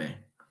growing on me.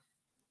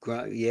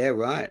 Yeah,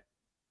 right.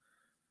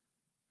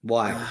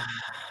 Why?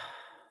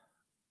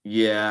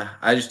 Yeah,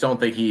 I just don't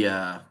think he.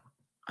 I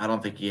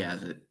don't think he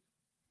has it.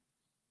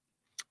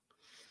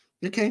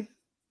 Okay.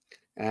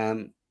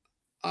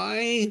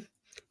 I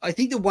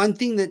think the one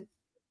thing that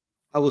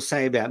I will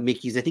say about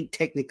Mick is I think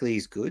technically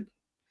he's good.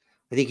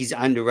 I think he's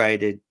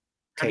underrated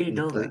How do you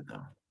know technically. that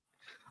though?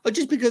 Oh,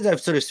 just because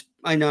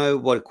I know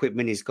what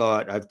equipment he's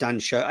got. I've done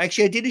show.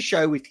 Actually, I did a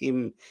show with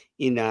him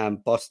in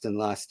Boston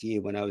last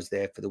year when I was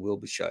there for the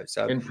Wilbur show.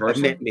 So In I've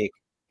met person? Mick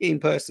in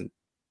person.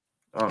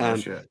 Oh no Um,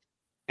 shit.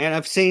 and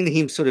I've seen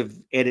him sort of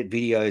edit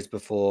videos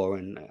before,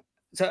 and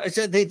so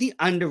they're the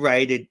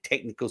underrated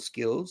technical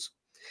skills.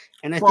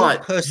 And I think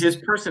But his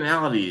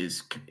personality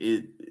is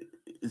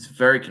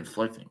very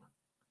conflicting.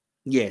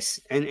 yes,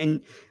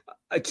 and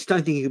I just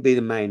don't think he could be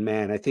the main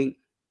man. I think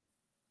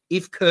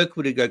if Kirk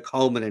were to go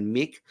Coleman and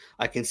Mick,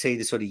 I can see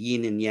the sort of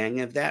yin and yang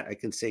of that. I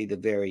can see the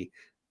very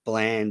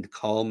bland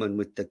Coleman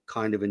with the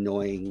kind of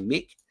annoying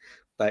Mick,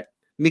 but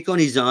Mick on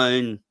his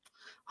own,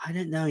 I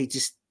don't know.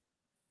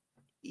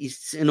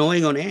 He's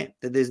annoying on air.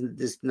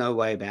 There's no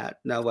way He's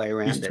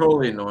around it.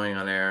 totally annoying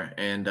on air,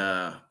 and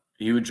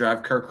he would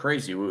drive Kirk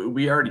crazy.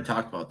 We already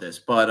talked about this,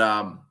 but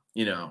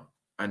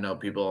I know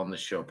people on this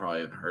show probably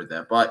haven't heard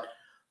that, but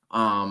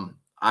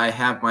I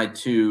have my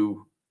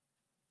two.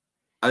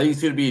 I think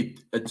it's going to be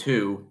a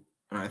 2,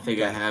 and I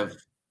think I Okay. have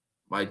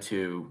my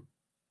 2.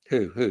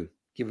 Who?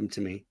 Give them to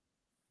me.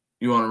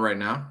 You want them right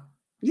now?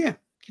 Yeah,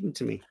 give them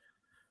to me.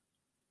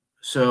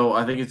 So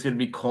I think it's going to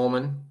be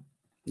Coleman.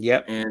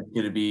 Yep. And it's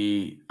going to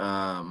be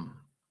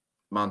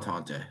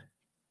Montante.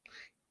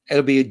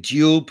 It'll be a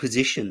dual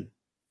position.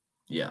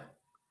 Yeah.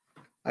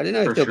 I don't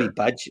know if there'll be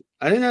budget.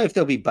 I don't know if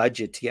there'll be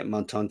budget to get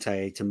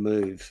Montante to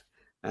move.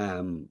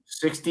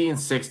 60 and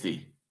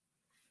 60.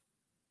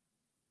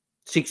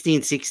 60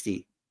 and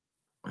 60.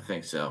 I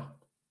think so.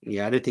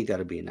 Yeah, I don't think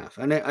that'll be enough.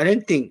 I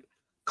don't think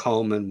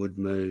Coleman would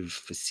move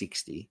for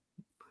 60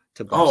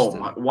 to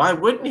Boston. Oh, why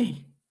wouldn't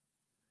he?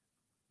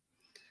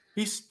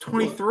 He's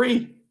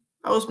 23.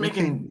 I was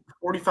making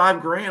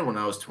 45 grand when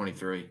I was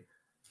 23.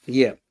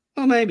 Yeah.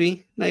 Well,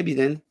 maybe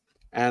then.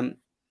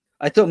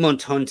 I thought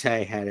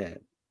Montante had a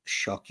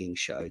shocking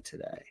show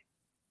today.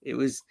 It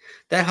was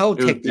that whole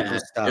technical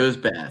stuff. It was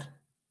bad.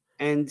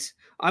 And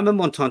I'm a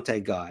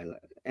Montante guy,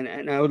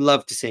 and I would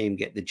love to see him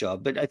get the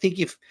job. But I think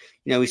if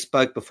we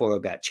spoke before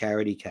about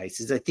charity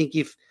cases, I think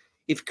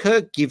if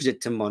Kirk gives it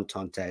to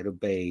Montante, it'll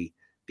be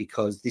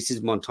because this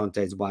is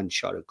Montante's one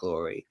shot at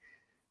glory.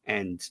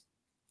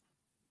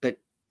 But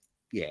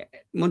yeah,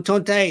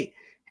 Montante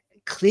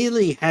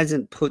clearly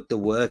hasn't put the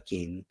work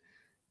in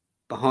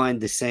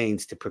behind the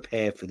scenes to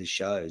prepare for the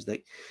shows.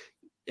 Like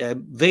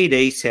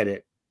VD said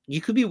it,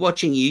 you could be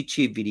watching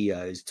YouTube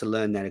videos to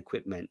learn that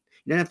equipment.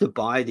 You don't have to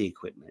buy the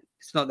equipment.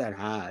 It's not that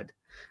hard.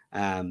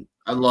 I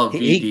love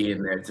VD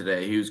in there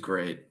today. He was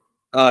great.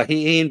 Oh,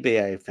 he and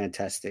BA are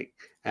fantastic.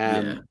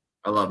 Yeah,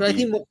 I love BA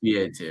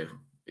too.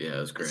 Yeah, it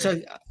was great.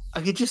 So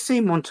I could just see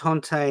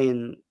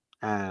Montante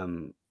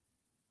and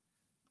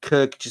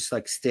Kirk just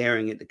like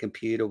staring at the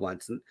computer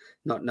once and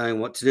not knowing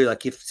what to do.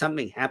 Like if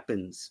something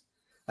happens,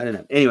 I don't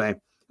know. Anyway,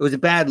 it was a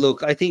bad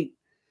look. I think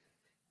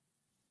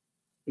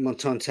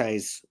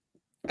Montante's,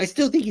 I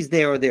still think he's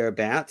there or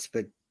thereabouts,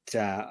 but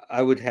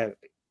I would have,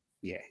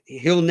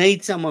 he'll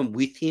need someone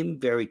with him,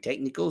 very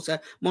technical. So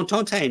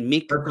Montante and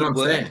Mick. That's what I'm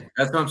saying.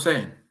 That's what I'm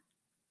saying.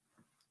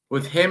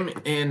 With him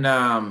and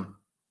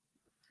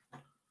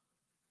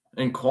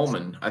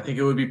Coleman, I think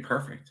it would be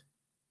perfect.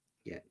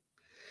 Yeah.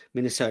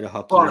 Minnesota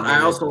hockey. But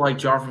I also like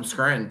John from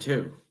Scranton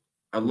too.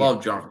 I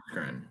love John from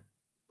Scranton.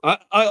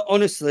 I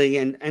honestly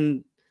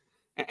and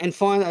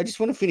finally, I just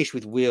want to finish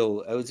with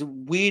Will. It was a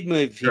weird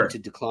move for him to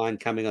decline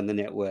coming on the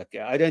network.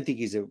 I don't think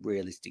he's a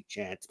realistic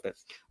chance, but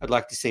I'd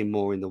like to see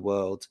more in the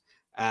world.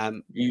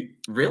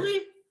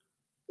 Really?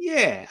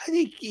 Yeah, I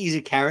think he's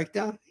a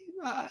character.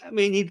 I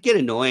mean, he'd get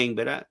annoying,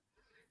 but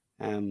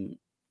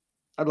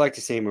I'd like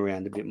to see him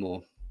around a bit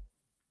more.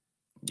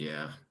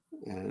 Yeah.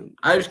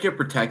 I just get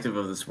protective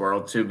of this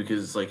world too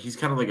because it's like he's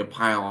kind of like a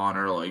pile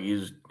oner, like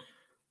he's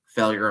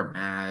failure of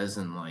Maz,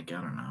 and like I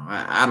don't know.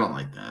 I don't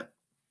like that.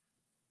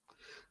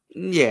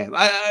 Yeah,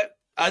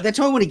 that's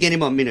why I want to get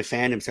him on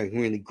Minifandom so I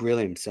can really grill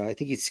him. So I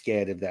think he's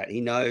scared of that.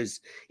 He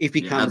knows if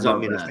he comes on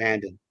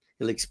Minifandom,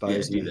 he'll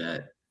expose me. Do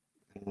that.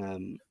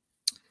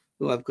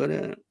 I've got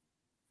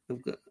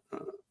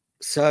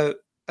so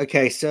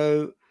okay.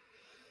 So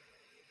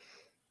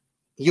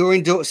you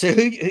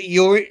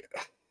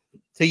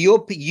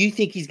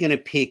think he's going to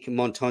pick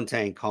Montante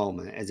and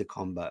Coleman as a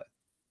combo?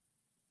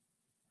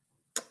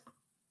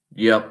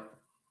 Yep.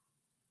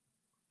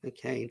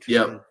 Okay, interesting.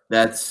 Yep,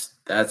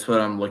 that's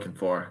what I'm looking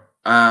for.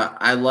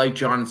 I like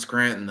John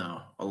Scranton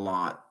though a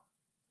lot.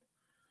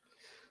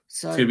 It's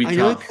So gonna be I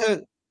know tough.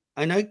 Kirk.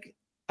 I know.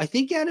 I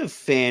think out of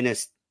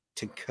fairness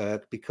to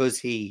Kirk, because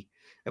he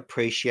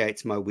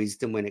appreciates my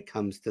wisdom when it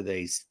comes to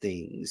these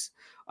things,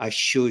 I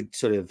should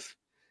sort of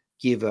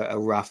give a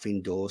rough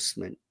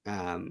endorsement.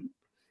 And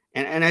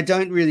I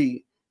don't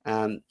really.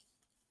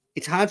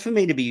 It's hard for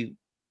me to be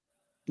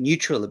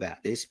neutral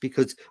about this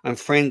because I'm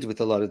friends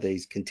with a lot of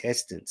these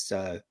contestants.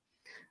 So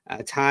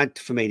it's hard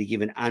for me to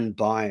give an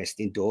unbiased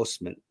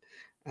endorsement.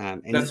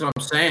 That's what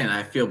I'm saying.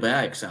 I feel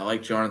bad because I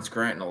like John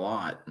Scranton a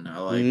lot, and I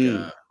like.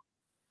 Mm. You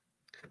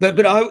But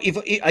know,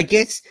 I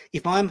guess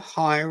if I'm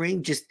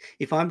hiring, just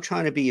if I'm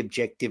trying to be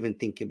objective and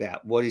think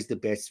about what is the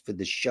best for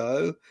the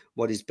show,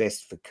 what is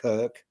best for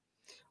Kirk,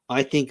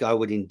 I think I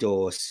would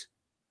endorse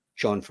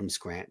John from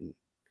Scranton.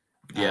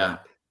 yeah.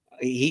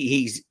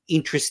 He's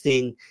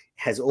interesting,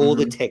 has all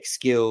the Mhm. tech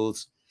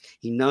skills,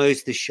 he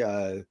knows the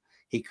show,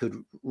 he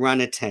could run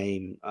a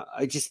team.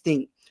 I just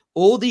think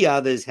all the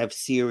others have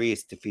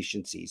serious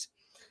deficiencies,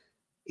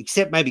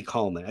 except maybe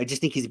Coleman. I just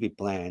think he's a bit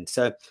bland.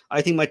 So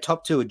I think my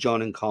top two are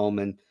John and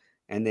Coleman,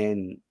 and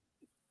then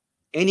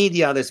any of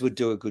the others would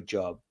do a good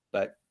job.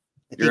 But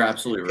I You're think,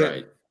 absolutely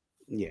right.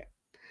 yeah.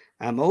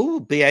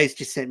 BA's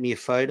just sent me a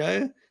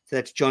photo. So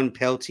that's John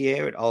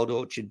Peltier at Old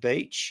Orchard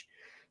Beach.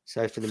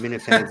 So for the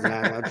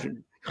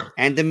Minifans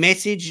and the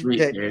message Sweet,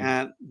 that dude.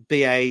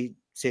 BA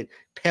said,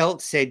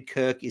 Pelt said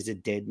Kirk is a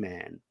dead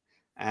man.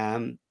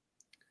 I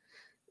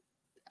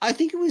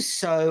think it was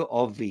so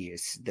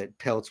obvious that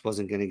Peltz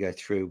wasn't going to go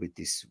through with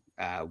this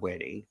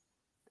wedding.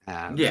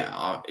 Yeah.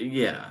 I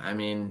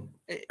mean,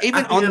 I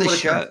Even think on that the would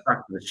have kind of show.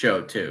 stuck to the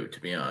show too, to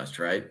be honest,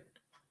 right?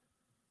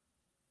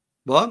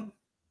 What?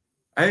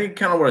 I think it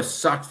kind of would have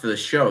sucked for the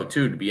show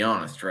too, to be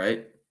honest,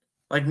 right?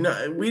 Like,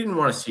 no, we didn't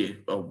want to see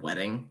a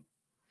wedding.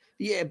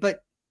 Yeah,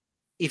 but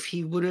if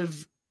he would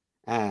have,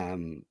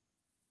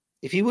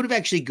 if he would have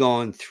actually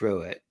gone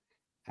through it,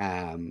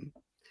 I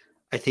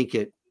think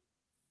it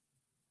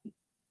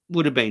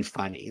would have been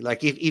funny.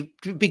 Like if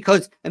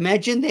because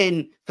imagine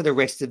then for the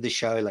rest of the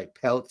show, like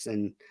Peltz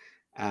and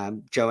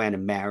Joanna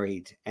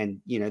married,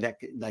 and that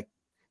like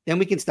then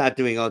we can start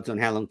doing odds on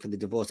how long for the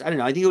divorce. I don't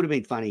know. I think it would have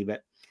been funny,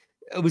 but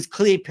it was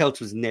clear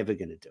Peltz was never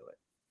going to do it.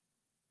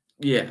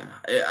 Yeah,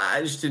 I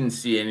just didn't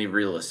see any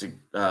realistic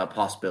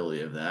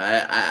possibility of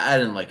that. I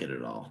didn't like it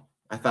at all.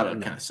 I thought it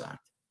No. kind of sucked.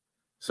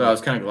 So I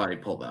was kind of glad he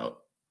pulled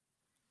out.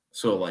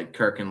 So like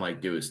Kirk can like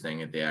do his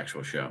thing at the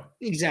actual show.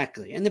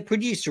 Exactly. And the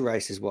producer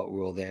race is what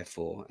we're all there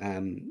for.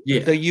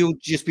 Yeah. So you'll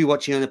just be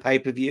watching on the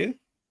pay-per-view?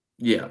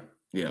 Yeah.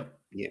 Yeah.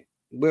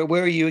 Where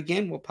are you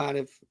again? What part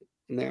of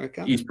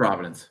America? East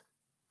Providence.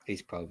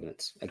 East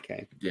Providence.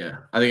 Okay. Yeah.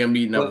 I think I'm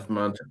meeting up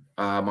Well, with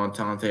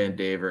Montante and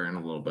Daver in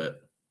a little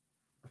bit.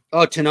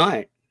 oh,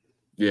 tonight.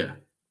 Yeah.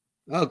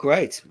 Oh,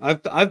 great.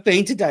 I've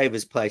been to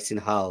David's place in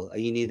Hull. Are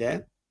you near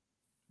there?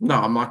 No,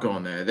 I'm not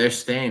going there. They're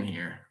staying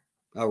here.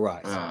 Oh,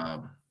 right.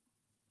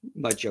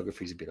 My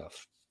geography's a bit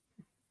off.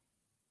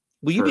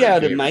 Will you be For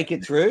able to Daver. make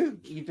it through?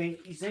 You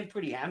seem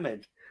pretty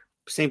hammered.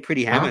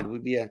 Huh?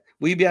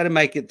 Will you be able to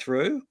make it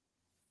through?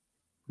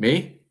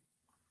 Me?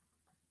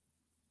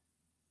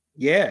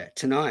 Yeah,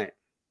 tonight.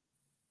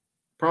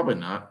 Probably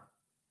not.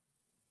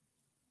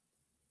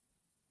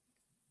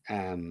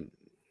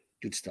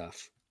 Good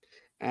stuff.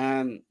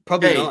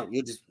 Probably Hey. not.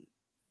 You'll just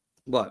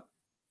what?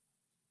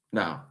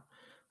 No.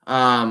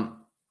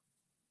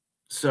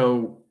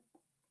 So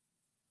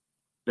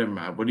never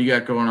mind. What do you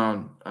got going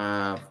on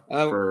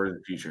for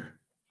the future?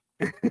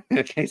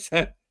 Okay,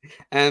 so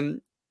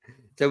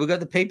we've got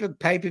the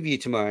pay-per-view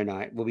tomorrow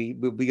night. We'll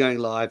be going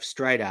live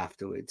straight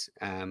afterwards.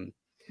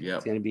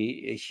 It's going to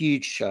be a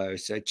huge show,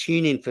 so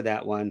tune in for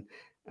that one.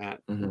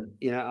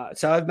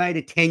 So I've made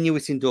a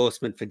tenuous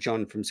endorsement for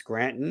John from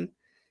Scranton,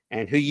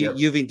 and who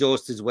you've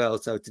endorsed as well.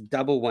 So it's a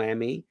double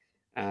whammy.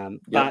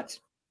 But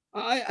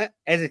I,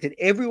 as I said,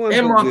 everyone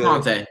and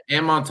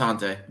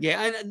Montante.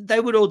 Yeah, and they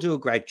would all do a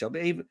great job.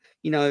 Even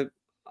I'm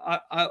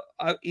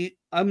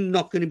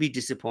not going to be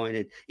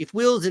disappointed if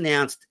Will's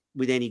announced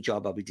with any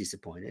job. I'll be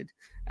disappointed.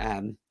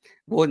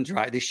 Warden's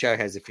right. This show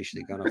has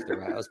officially gone off the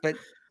rails. But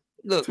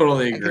look,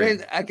 Totally agree.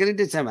 I can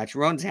do so much.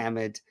 Ron's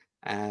hammered.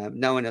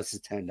 No one else has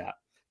turned up.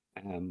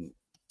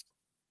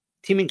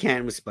 Tim and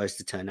Can was supposed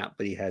to turn up,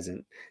 but he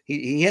hasn't.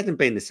 He hasn't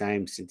been the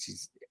same since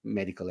his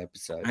medical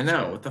episode. I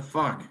know. What the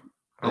fuck?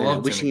 I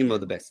love wishing him all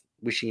the best.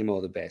 Wishing him all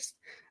the best.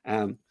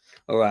 All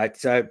right.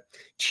 So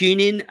tune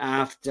in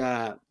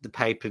after the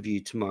pay-per-view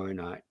tomorrow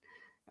night.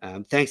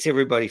 Thanks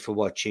everybody for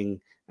watching.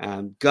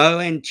 Go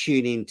and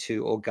tune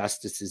into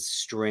Augustus's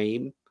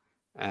stream.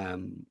 I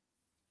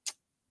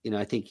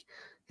think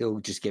he'll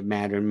just get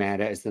madder and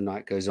madder as the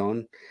night goes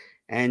on.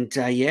 And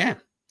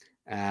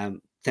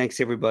thanks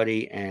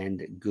everybody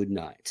and good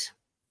night.